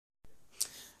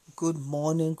Good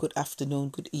morning, good afternoon,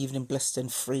 good evening, blessed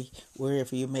and free,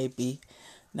 wherever you may be.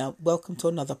 Now, welcome to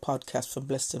another podcast from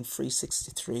Blessed and Free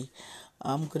 63.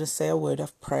 I'm going to say a word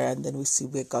of prayer and then we see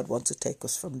where God wants to take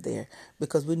us from there.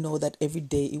 Because we know that every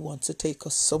day He wants to take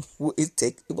us somewhere.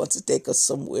 He wants to take us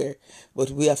somewhere.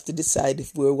 But we have to decide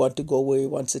if we want to go where He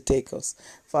wants to take us.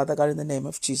 Father God, in the name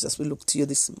of Jesus, we look to You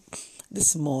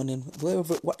this morning,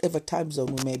 whatever time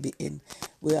zone we may be in.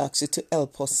 We ask You to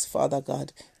help us, Father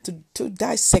God, to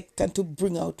dissect and to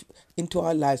bring out into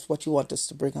our lives what You want us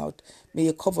to bring out. May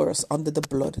You cover us under the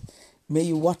blood. May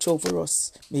You watch over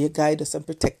us. May You guide us and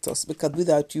protect us, because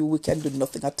without You we can do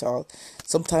nothing at all.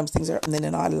 Sometimes things are happening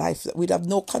in our life that we have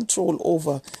no control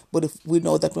over, but if we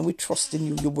know that when we trust in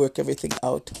You, You work everything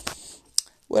out.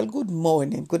 Well, good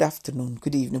morning, good afternoon,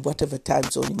 good evening, whatever time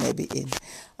zone you may be in.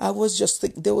 I was just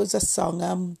thinking, there was a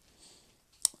song,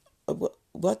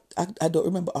 I don't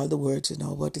remember all the words,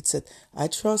 but it said, I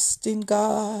trust in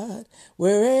God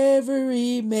wherever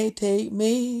He may take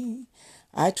me.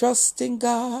 I trust in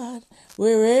God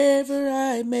wherever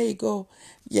I may go.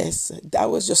 Yes, I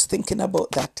was just thinking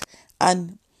about that.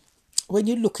 And when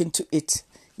you look into it,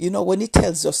 when He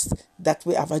tells us that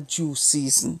we have a due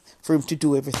season for Him to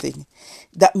do everything,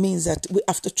 that means that we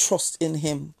have to trust in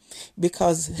Him,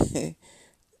 because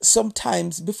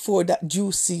sometimes before that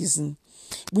due season,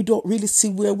 we don't really see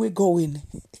where we're going.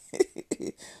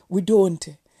 We don't.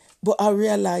 But I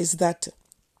realize that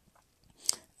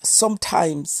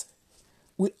sometimes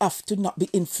we have to not be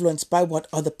influenced by what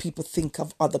other people think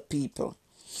of other people.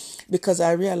 Because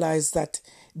I realize that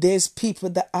there's people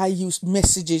that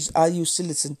messages I used to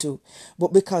listen to,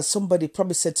 but because somebody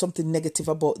probably said something negative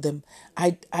about them,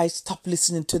 I stopped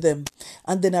listening to them.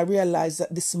 And then I realized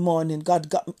that this morning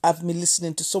God have me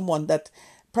listening to someone that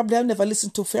probably I've never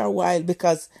listened to for a while,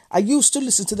 because I used to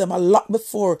listen to them a lot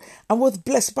before and was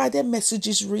blessed by their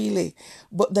messages really.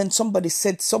 But then somebody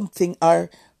said something and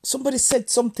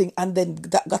then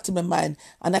that got in my mind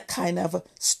and I kind of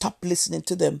stopped listening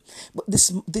to them. But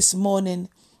this morning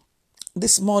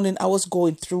I was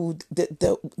going through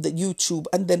the YouTube,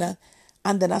 and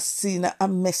then I seen a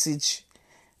message,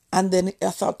 and then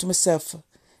I thought to myself,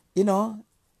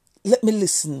 let me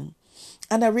listen.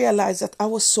 And I realized that I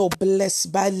was so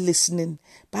blessed by listening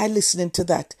to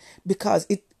that, because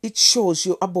it shows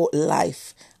you about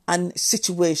life and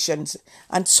situations.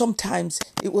 And sometimes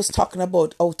it was talking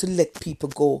about how to let people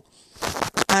go.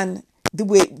 And the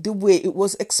way it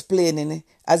was explaining,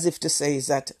 as if to say, is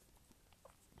that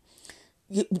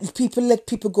people let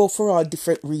people go for all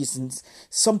different reasons.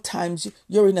 Sometimes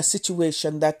you're in a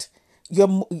situation that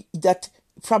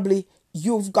probably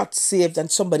you've got saved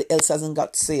and somebody else hasn't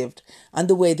got saved, and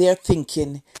the way they're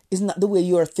thinking is not the way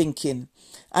you're thinking.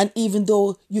 And even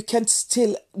though you can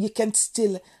still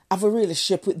have a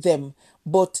relationship with them,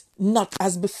 but not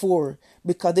as before.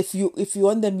 Because if you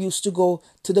and them used to go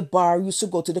to the bar, used to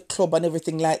go to the club and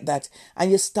everything like that,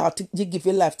 and you give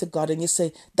your life to God and you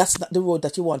say that's not the road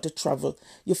that you want to travel,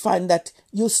 you find that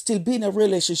you'll still be in a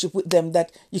relationship with them,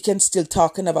 that you can still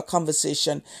talk and have a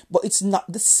conversation, but it's not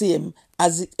the same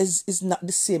as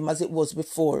it was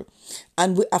before.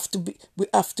 And we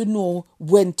have to know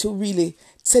when to really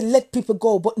say let people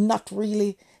go, but not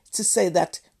really to say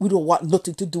that we don't want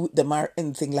nothing to do with them or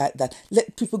anything like that.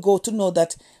 Let people go to know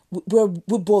that we're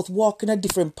both walking a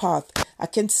different path. I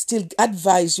can still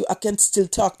advise you. I can still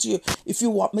talk to you. If you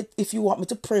want me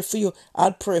to pray for you,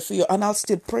 I'll pray for you, and I'll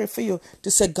still pray for you to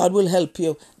say God will help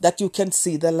you, that you can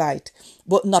see the light,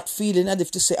 but not feeling as if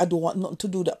to say I don't want nothing to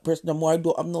do with that person no more. I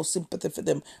don't have no sympathy for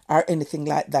them or anything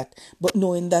like that. But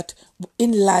knowing that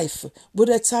in life,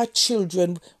 whether it's our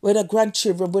children, whether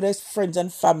grandchildren, whether it's friends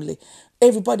and family,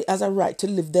 everybody has a right to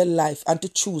live their life and to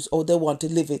choose how they want to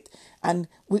live it. And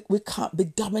we can't be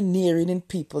domineering in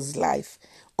people's life.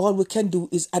 All we can do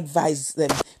is advise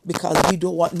them, because we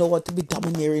don't want no one to be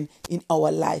domineering in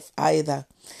our life either.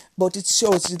 But it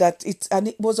shows you that and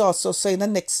it was also saying the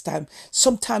next time,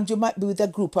 sometimes you might be with a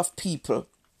group of people,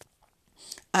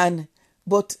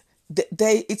 but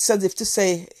it's as if to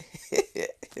say,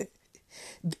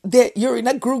 you're in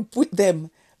a group with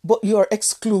them, but you're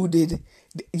excluded.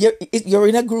 You're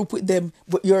in a group with them,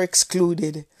 but you're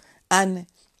excluded. And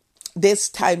there's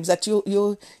times that you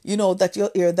that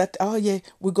you'll hear that, oh yeah,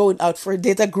 we're going out for a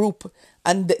date, a group,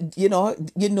 and you know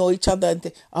each other,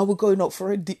 and we're going out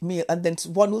for a meal, and then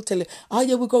one will tell you, oh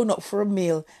yeah, we're going out for a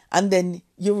meal, and then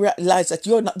you realize that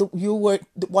you weren't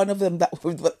one of them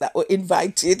that were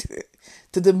invited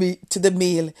to the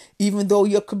meal, even though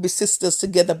you could be sisters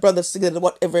together, brothers together,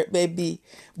 whatever it may be,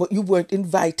 but you weren't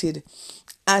invited.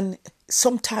 And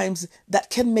sometimes that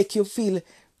can make you feel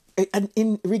and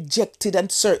in rejected in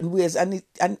certain ways, and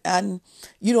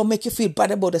make you feel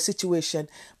bad about the situation.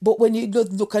 But when you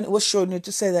look, and it was showing you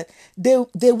to say that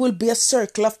there will be a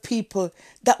circle of people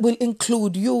that will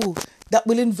include you, that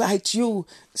will invite you.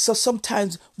 So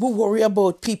sometimes we worry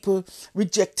about people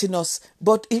rejecting us,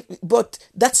 but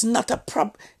that's not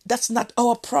that's not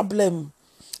our problem.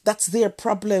 That's their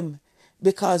problem.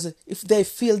 Because if they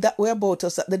feel that way about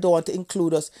us, that they don't want to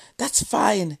include us, that's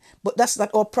fine. But that's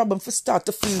not our problem. If we start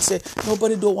to feel, say,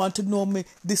 nobody don't want to know me,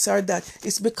 this or that,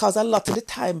 it's because a lot of the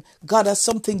time, God has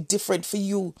something different for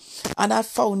you. And I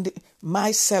found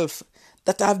myself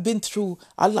that I've been through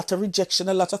a lot of rejection,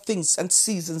 a lot of things and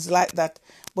seasons like that.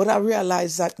 But I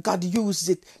realized that God used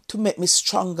it to make me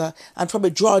stronger and probably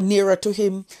draw nearer to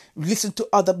Him, listen to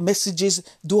other messages,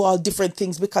 do all different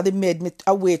things, because it made me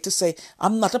a way to say,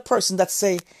 I'm not a person that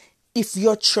say, if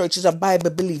your church is a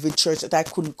Bible-believing church, that I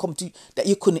couldn't come to, that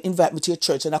you couldn't invite me to your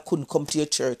church and I couldn't come to your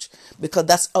church, because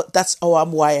that's how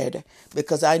I'm wired.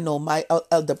 Because I know my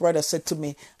elder brother said to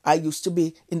me, I used to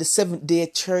be in the Seventh-day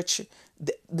church,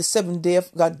 the Seventh Day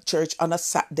of God church on a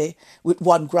Saturday with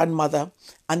one grandmother,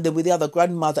 and then with the other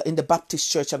grandmother in the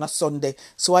Baptist church on a Sunday.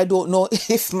 So I don't know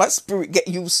if my spirit get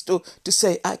used to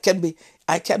say I can be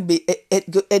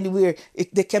anywhere.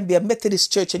 There can be a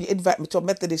Methodist church and you invite me to a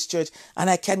Methodist church, and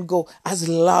I can go as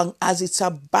long as it's a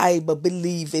Bible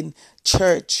believing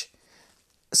church.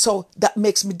 So that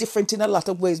makes me different in a lot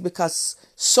of ways, because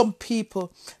some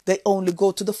people, they only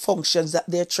go to the functions that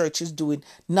their church is doing,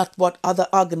 not what other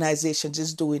organizations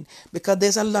is doing. Because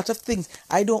there's a lot of things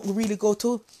I don't really go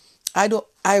to. I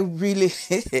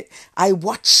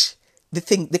watch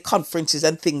the conferences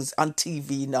and things on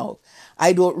TV now.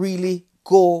 I don't really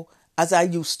go as I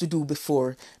used to do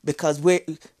before, because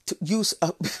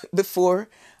before,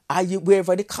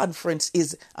 wherever the conference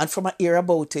is, and from I hear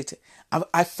about it,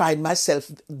 I find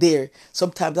myself there.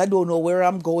 Sometimes I don't know where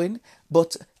I'm going,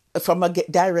 but from I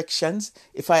get directions,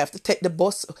 if I have to take the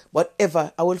bus,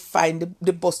 whatever, I will find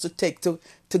the bus to take to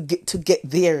get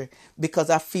there, because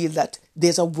I feel that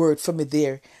there's a word for me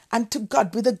there. And to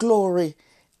God be the glory.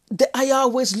 I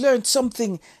always learn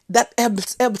something that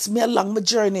helps me along my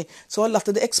journey. So a lot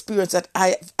of the experience that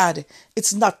I have had,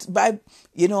 it's not by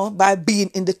being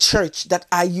in the church that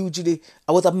I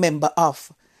was a member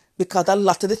of. Because a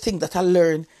lot of the things that I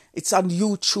learn, it's on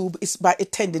YouTube, it's by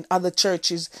attending other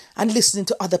churches and listening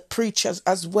to other preachers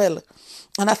as well.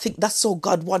 And I think that's how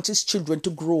God wants His children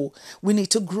to grow. We need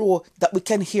to grow, that we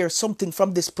can hear something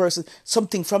from this person,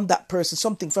 something from that person,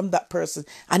 something from that person,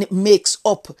 and it makes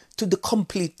up to the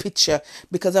complete picture.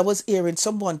 Because I was hearing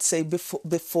someone say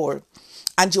before,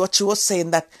 and what she was saying,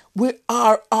 that we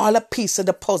are all a piece of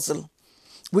the puzzle.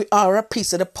 We are a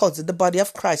piece of the puzzle. The body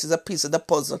of Christ is a piece of the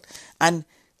puzzle. And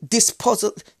this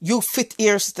puzzle, you fit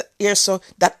here, so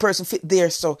that person fit there,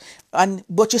 so,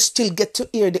 but you still get to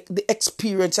hear the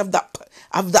experience of that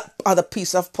other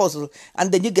piece of puzzle,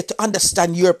 and then you get to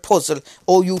understand your puzzle,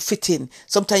 or you fit in.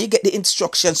 Sometimes you get the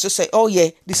instructions to say, oh yeah,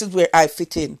 this is where I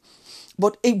fit in.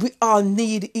 But we all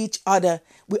need each other.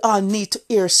 We all need to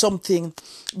hear something,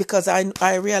 because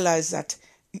I realize that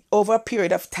over a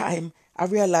period of time, I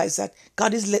realize that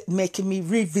God is making me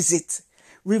revisit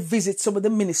some of the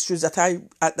ministries that I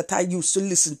used to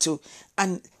listen to,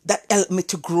 and that helped me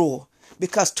to grow.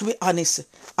 Because to be honest,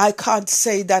 I can't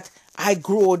say that I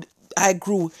grew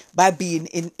by being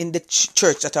in the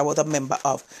church that I was a member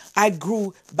of. I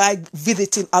grew by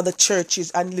visiting other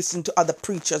churches and listening to other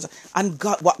preachers, and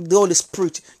God, what the Holy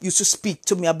Spirit used to speak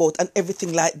to me about, and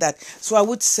everything like that. So I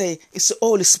would say it's the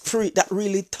Holy Spirit that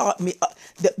really taught me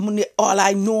all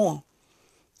I know.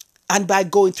 And by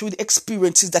going through the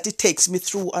experiences that it takes me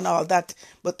through and all that.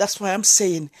 But that's why I'm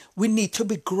saying we need to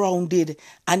be grounded.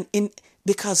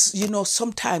 Because,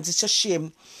 sometimes it's a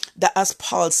shame that, as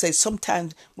Paul says,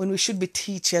 sometimes when we should be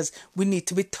teachers, we need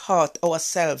to be taught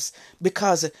ourselves.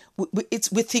 Because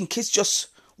we think it's just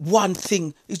one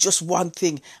thing. It's just one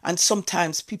thing. And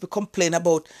sometimes people complain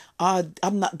about,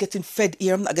 I'm not getting fed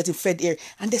here, I'm not getting fed here.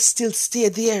 And they still stay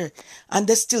there. And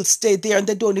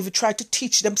they don't even try to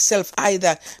teach themselves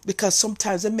either. Because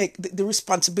sometimes they make the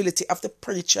responsibility of the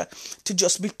preacher to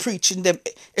just be preaching them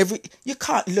you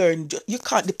can't learn, you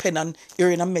can't depend on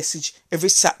hearing a message every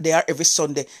Saturday or every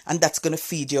Sunday, and that's going to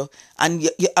feed you. And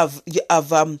you have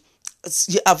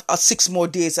 6 more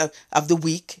days of the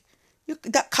week.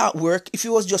 That can't work. If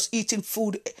you was just eating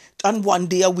food on one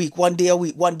day a week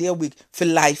for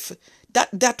life,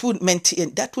 that wouldn't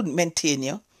maintain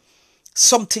you.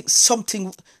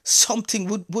 Something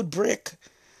would break.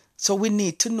 So we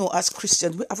need to know, as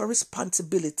Christians, we have a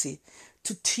responsibility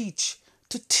to teach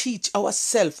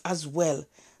ourselves as well.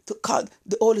 to call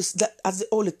the Holy, that as the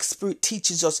Holy Spirit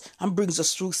teaches us and brings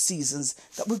us through seasons,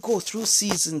 that we go through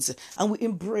seasons and we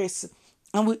embrace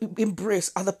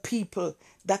other people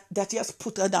that He has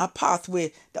put on our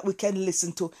pathway that we can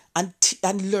listen to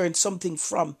and learn something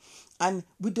from. And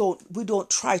we don't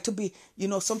try to be,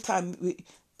 sometimes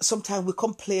we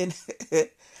complain.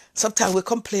 Sometimes we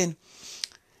complain.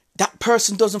 That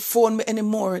person doesn't phone me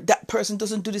anymore. That person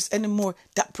doesn't do this anymore.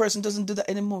 That person doesn't do that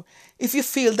anymore. If you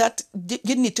feel that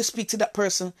you need to speak to that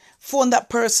person, phone that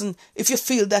person. If you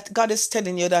feel that God is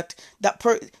telling you that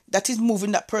that is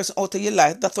moving that person out of your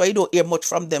life, that's why you don't hear much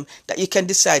from them, that you can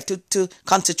decide to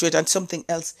concentrate on something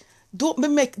else. Don't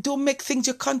make things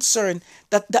your concern,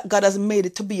 that God has made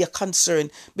it to be a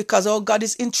concern, because all God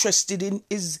is interested in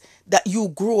is that you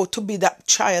grow to be that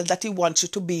child that He wants you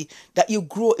to be, that you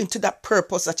grow into that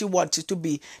purpose that He wants you to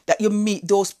be, that you meet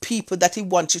those people that He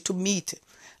wants you to meet.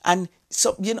 And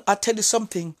so, I tell you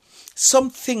something. Some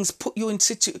things put you in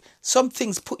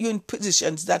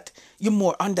positions that you're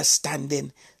more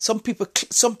understanding. Some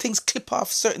things clip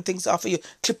off certain things off of you,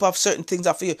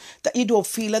 that you don't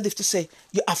feel as if to say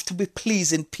you have to be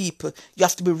pleasing people, you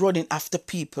have to be running after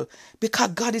people,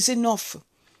 because God is enough.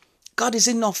 God is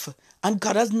enough. And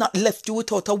God has not left you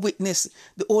without a witness.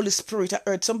 The Holy Spirit, I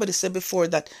heard somebody say before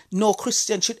that no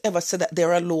Christian should ever say that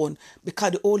they're alone,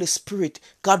 because the Holy Spirit,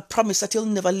 God promised that He'll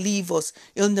never leave us.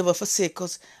 He'll never forsake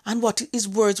us. And what His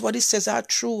words, what He says are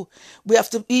true. We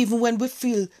have to, even when we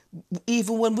feel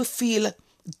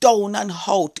down and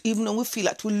out, even when we feel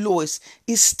at our lowest,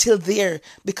 He's still there,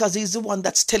 because He's the one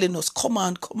that's telling us, come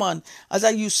on, come on. As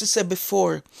I used to say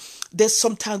before, there's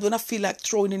sometimes when I feel like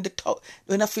throwing in the towel,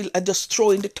 I just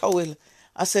throw in the towel.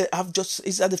 I say,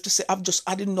 it's as if to say, I've just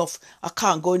had enough. I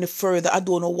can't go any further. I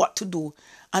don't know what to do.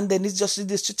 And then it's just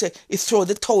this to say, he throw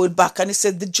the towel back and he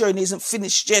said, the journey isn't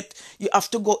finished yet. You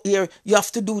have to go here. You have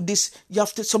to do this.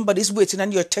 Somebody's waiting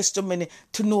on your testimony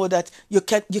to know that you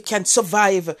can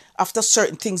survive after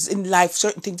certain things in life,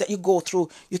 certain things that you go through.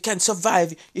 You can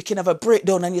survive. You can have a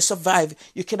breakdown and you survive.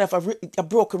 You can have a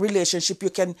broken relationship. You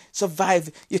can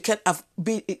survive. You can have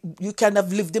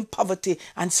lived in poverty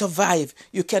and survive.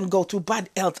 You can go through bad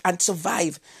health and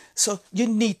survive. So you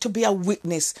need to be a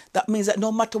witness. That means that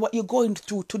no matter what you're going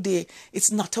through today, it's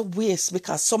not a waste,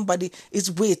 because somebody is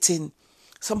waiting.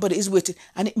 Somebody is waiting,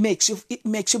 and it makes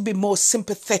you be more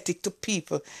sympathetic to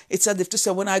people. It's as if to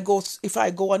say, if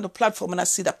I go on the platform and I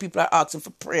see that people are asking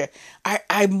for prayer,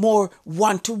 I more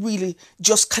want to really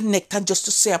just connect and just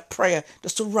to say a prayer,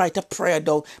 just to write a prayer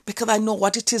down, because I know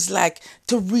what it is like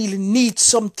to really need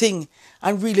something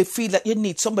and really feel that you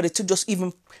need somebody to just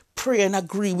even pray and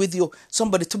agree with you,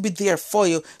 somebody to be there for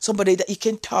you, somebody that you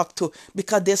can talk to,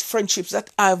 because there's friendships that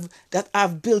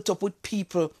I've built up with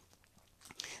people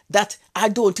that I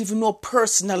don't even know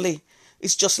personally.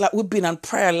 It's just like we've been on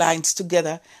prayer lines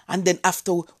together, and then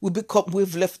after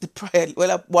we've left the prayer.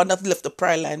 Well, one has left the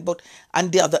prayer line,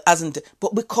 and the other hasn't.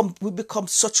 But we become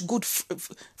such good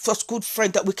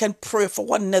friends that we can pray for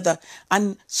one another.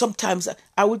 And sometimes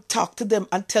I would talk to them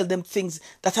and tell them things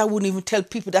that I wouldn't even tell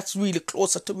people that's really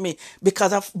closer to me,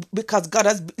 because God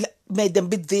has made them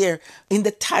be there in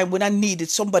the time when I needed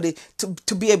somebody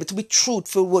to be able to be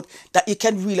truthful with, that you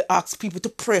can really ask people to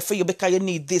pray for you because you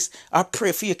need this, or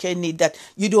pray for you because you need that.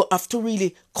 You don't have to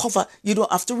really cover, you don't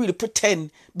have to really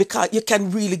pretend, because you can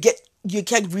really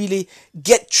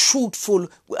get truthful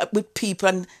with people,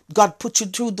 and God put you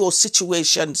through those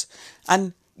situations.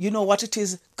 And you know what it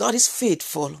is? God is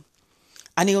faithful,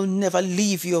 and He'll never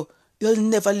leave you. He'll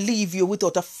never leave you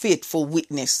without a faithful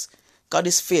witness. God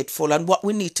is faithful, and what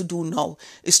we need to do now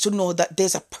is to know that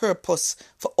there's a purpose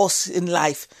for us in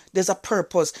life. There's a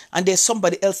purpose, and there's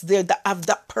somebody else there that have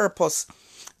that purpose,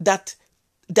 that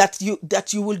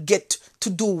you will get to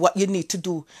do what you need to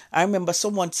do. I remember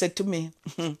someone said to me,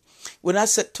 when I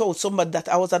told somebody that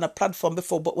I was on a platform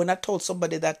before, but when I told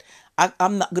somebody that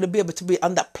I'm not going to be able to be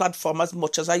on that platform as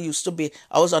much as I used to be,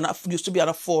 used to be on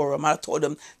a forum, and I told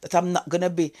them that I'm not going to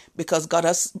be, because God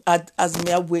has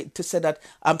me await to say that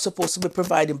I'm supposed to be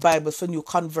providing Bibles for new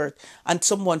convert. And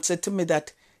someone said to me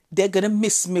that they're going to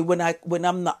miss me when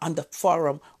I'm not on the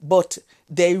forum, but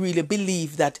they really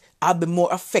believe that I'll be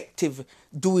more effective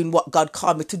doing what God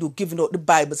called me to do, giving out the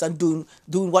Bibles and doing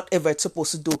whatever it's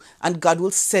supposed to do. And God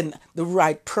will send the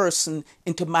right person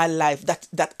into my life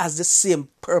that has the same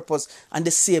purpose and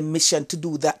the same mission to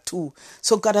do that too.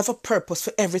 So God has a purpose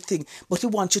for everything, but He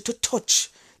wants you to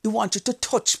touch. He wants you to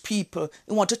touch people.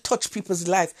 He wants to touch people's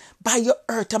life by your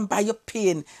hurt and by your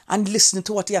pain and listening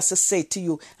to what he has to say to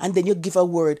you. And then you give a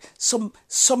word.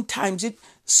 Sometimes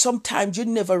you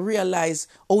never realize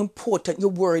how important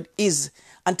your word is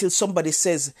until somebody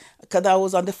says, because I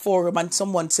was on the forum and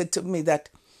someone said to me that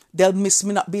they'll miss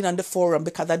me not being on the forum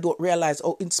because I don't realize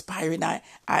how inspiring I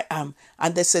am.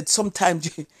 And they said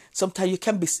sometimes you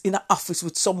can be in an office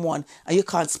with someone and you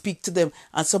can't speak to them,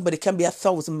 and somebody can be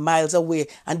 1,000 miles away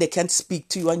and they can speak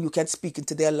to you and you can speak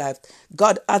into their life.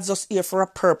 God adds us here for a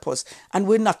purpose, and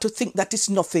we're not to think that it's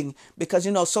nothing, because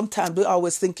sometimes we're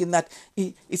always thinking that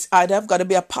it's either I've got to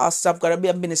be a pastor, I've got to be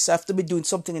a minister, I have to be doing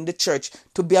something in the church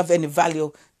to be of any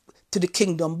value to the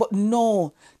kingdom. But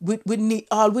no,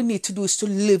 all we need to do is to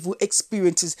live with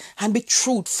experiences and be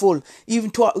truthful,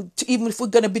 even if we're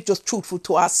going to be just truthful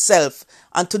to ourselves,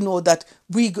 and to know that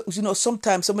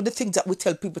sometimes some of the things that we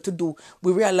tell people to do,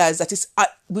 we realize that it's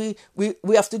we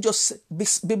have to just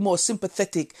be more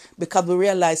sympathetic, because we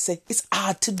realize it's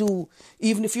hard to do.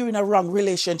 Even if you're in a wrong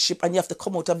relationship and you have to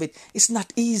come out of it, it's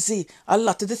not easy. A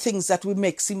lot of the things that we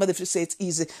make seem as if you say it's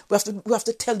easy, we have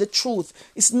to tell the truth.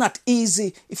 It's not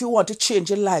easy. If you want to change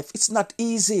your life, it's not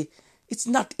easy. It's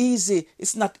not easy.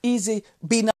 It's not easy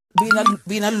being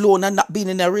alone and not being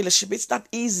in a relationship. It's not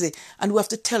easy. And we have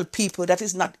to tell people that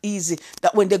it's not easy,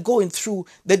 that when they're going through,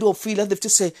 they don't feel as if to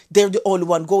say they're the only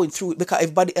one going through it because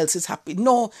everybody else is happy.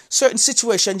 No, certain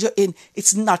situations you're in,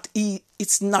 it's not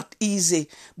easy,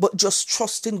 but just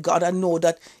trust in God and know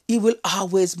that He will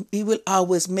always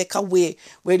make a way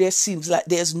where there seems like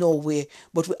there's no way.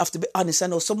 But we have to be honest. I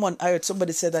heard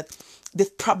somebody say that the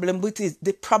problem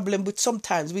with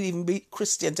sometimes we even be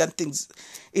Christians and things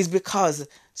is because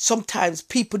sometimes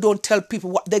people don't tell people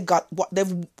what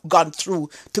they've gone through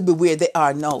to be where they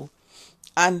are now.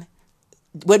 And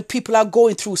when people are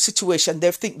going through a situation,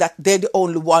 they think that they're the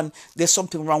only one, there's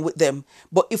something wrong with them.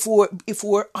 But if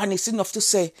we're honest enough to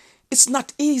say, it's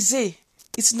not easy.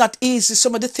 It's not easy.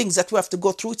 Some of the things that we have to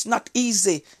go through, it's not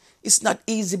easy. It's not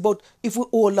easy, but if we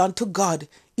hold on to God,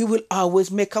 He will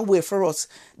always make a way for us.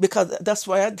 Because that's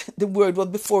why the word was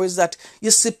before is that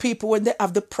you see people when they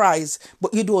have the prize,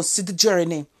 but you don't see the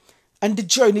journey. And the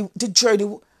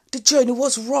journey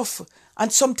was rough.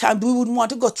 And sometimes we wouldn't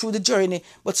want to go through the journey,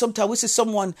 but sometimes we see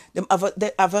someone,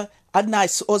 they have a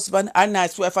nice husband, a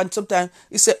nice wife, and sometimes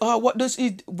you say, oh, what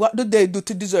do they do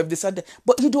to deserve this and that?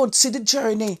 But you don't see the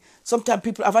journey. Sometimes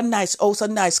people have a nice house, a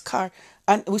nice car,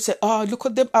 and we say, oh, look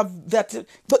at them have that.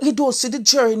 But you don't see the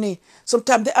journey.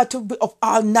 Sometimes they have to be up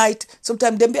all night.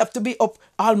 Sometimes they have to be up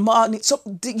all morning. So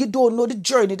you don't know the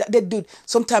journey that they do.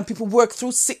 Sometimes people work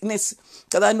through sickness.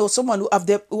 Because I know someone who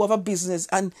have a business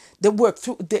and they work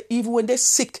through, even when they're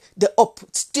sick, they're up,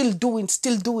 still doing.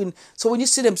 So when you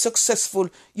see them successful,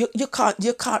 you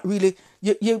can't really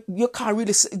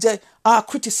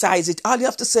criticize it. All you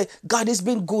have to say, God has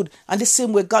been good. And the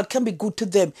same way God can be good to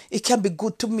them, It can be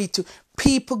good to me too.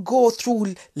 People go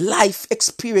through life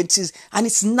experiences and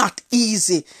it's not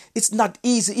easy. It's not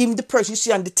easy. Even the person you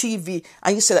see on the TV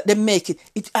and you say that they make it,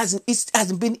 it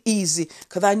hasn't been easy.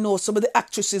 Because I know some of the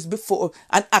actresses before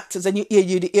and actors, and you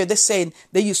hear they're saying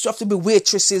they used to have to be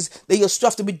waitresses, they used to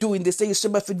have to be doing this, they used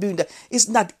to have to be doing that. It's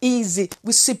not easy.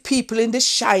 We see people in the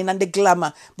shine and the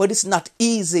glamour, but it's not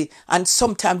easy. And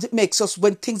sometimes it makes us,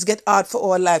 when things get hard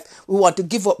for our life, we want to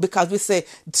give up because we say,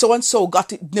 so-and-so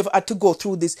never had to go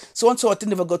through this, so-and-so had to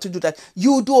never go to do that.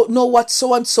 You don't know what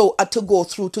so-and-so had to go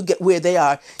through to get where they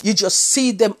are. You just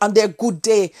see them on their good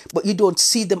day, but you don't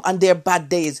see them on their bad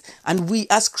days. And we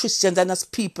as Christians and as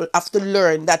people have to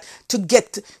learn that to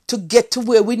get to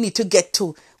where we need to get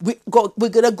to, we're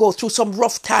going to go through some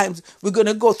rough times. We're going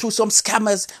to go through some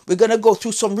scammers. We're going to go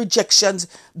through some rejections.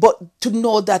 But to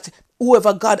know that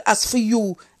whoever God has for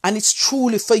you, and it's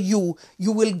truly for you,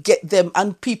 you will get them.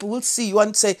 And people will see you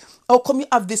and say, how come you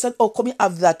have this and how come you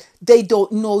have that? They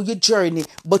don't know your journey.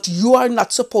 But you are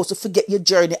not supposed to forget your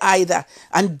journey either.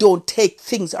 And don't take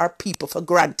things or people for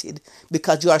granted,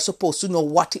 because you are supposed to know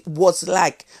what it was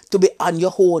like to be on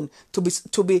your own,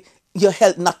 to be your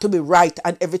health not to be right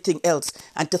and everything else,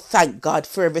 and to thank God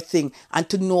for everything, and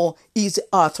to know He's the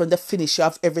author and the finisher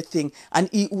of everything, and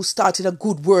He who started a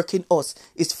good work in us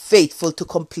is faithful to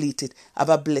complete it. Have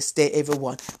a blessed day,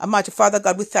 everyone. Almighty Father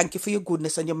God, we thank You for Your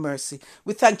goodness and Your mercy.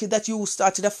 We thank You that You who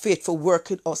started a faithful work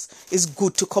in us is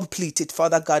good to complete it,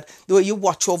 Father God. The way You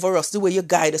watch over us, the way You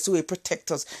guide us, the way You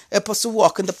protect us, help us to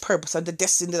walk in the purpose and the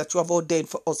destiny that You have ordained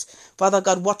for us. Father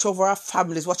God, watch over our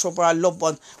families, watch over our loved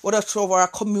ones, watch over our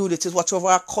community, communities, watch over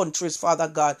our countries, Father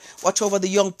God. Watch over the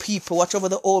young people, watch over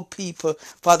the old people,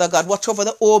 Father God. Watch over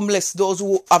the homeless, those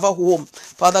who have a home,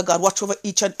 Father God. Watch over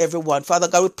each and every one. Father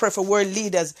God, we pray for world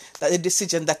leaders that the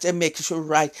decision that they make should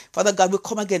right. Father God, we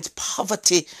come against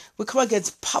poverty. We come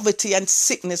against poverty and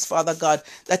sickness, Father God,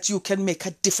 that you can make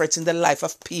a difference in the life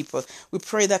of people. We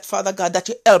pray that, Father God, that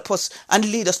you help us and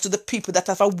lead us to the people that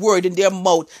have a word in their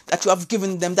mouth that you have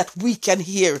given them, that we can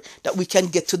hear, that we can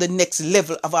get to the next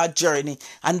level of our journey,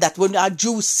 and that when our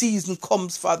due season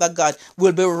comes, Father God,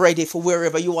 we'll be ready for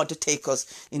wherever you want to take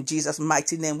us. In Jesus'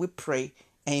 mighty name we pray.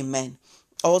 Amen.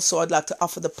 Also, I'd like to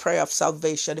offer the prayer of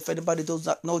salvation. If anybody does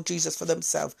not know Jesus for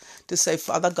themselves, to say,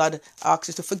 Father God, I ask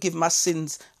you to forgive my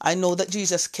sins. I know that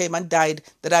Jesus came and died,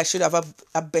 that I should have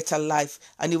a better life,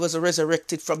 and he was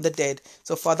resurrected from the dead.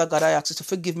 So, Father God, I ask you to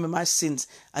forgive me my sins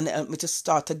and help me to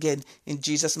start again. In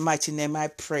Jesus' mighty name I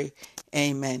pray.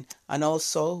 Amen. And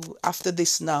also, after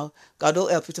this now, God will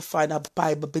help you to find a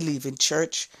Bible-believing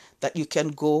church that you can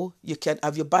go. You can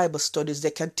have your Bible studies. They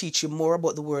can teach you more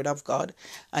about the Word of God.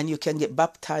 And you can get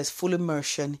baptized, full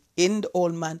immersion in the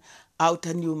old man, out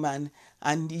a new man.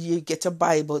 And you get a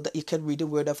Bible that you can read the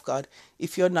Word of God.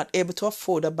 If you're not able to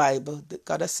afford a Bible,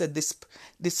 God has said this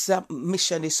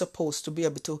mission is supposed to be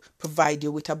able to provide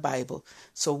you with a Bible.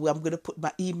 So I'm going to put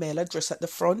my email address at the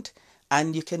front,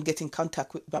 and you can get in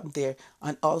contact with them there.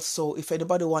 And also, if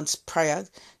anybody wants prayers,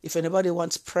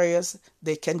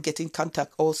 they can get in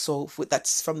contact also with that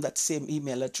from that same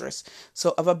email address.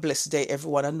 So have a blessed day,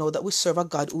 everyone. And know that we serve a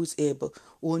God who is able,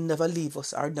 who will never leave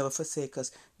us or never forsake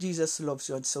us. Jesus loves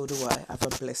you, and so do I. Have a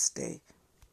blessed day.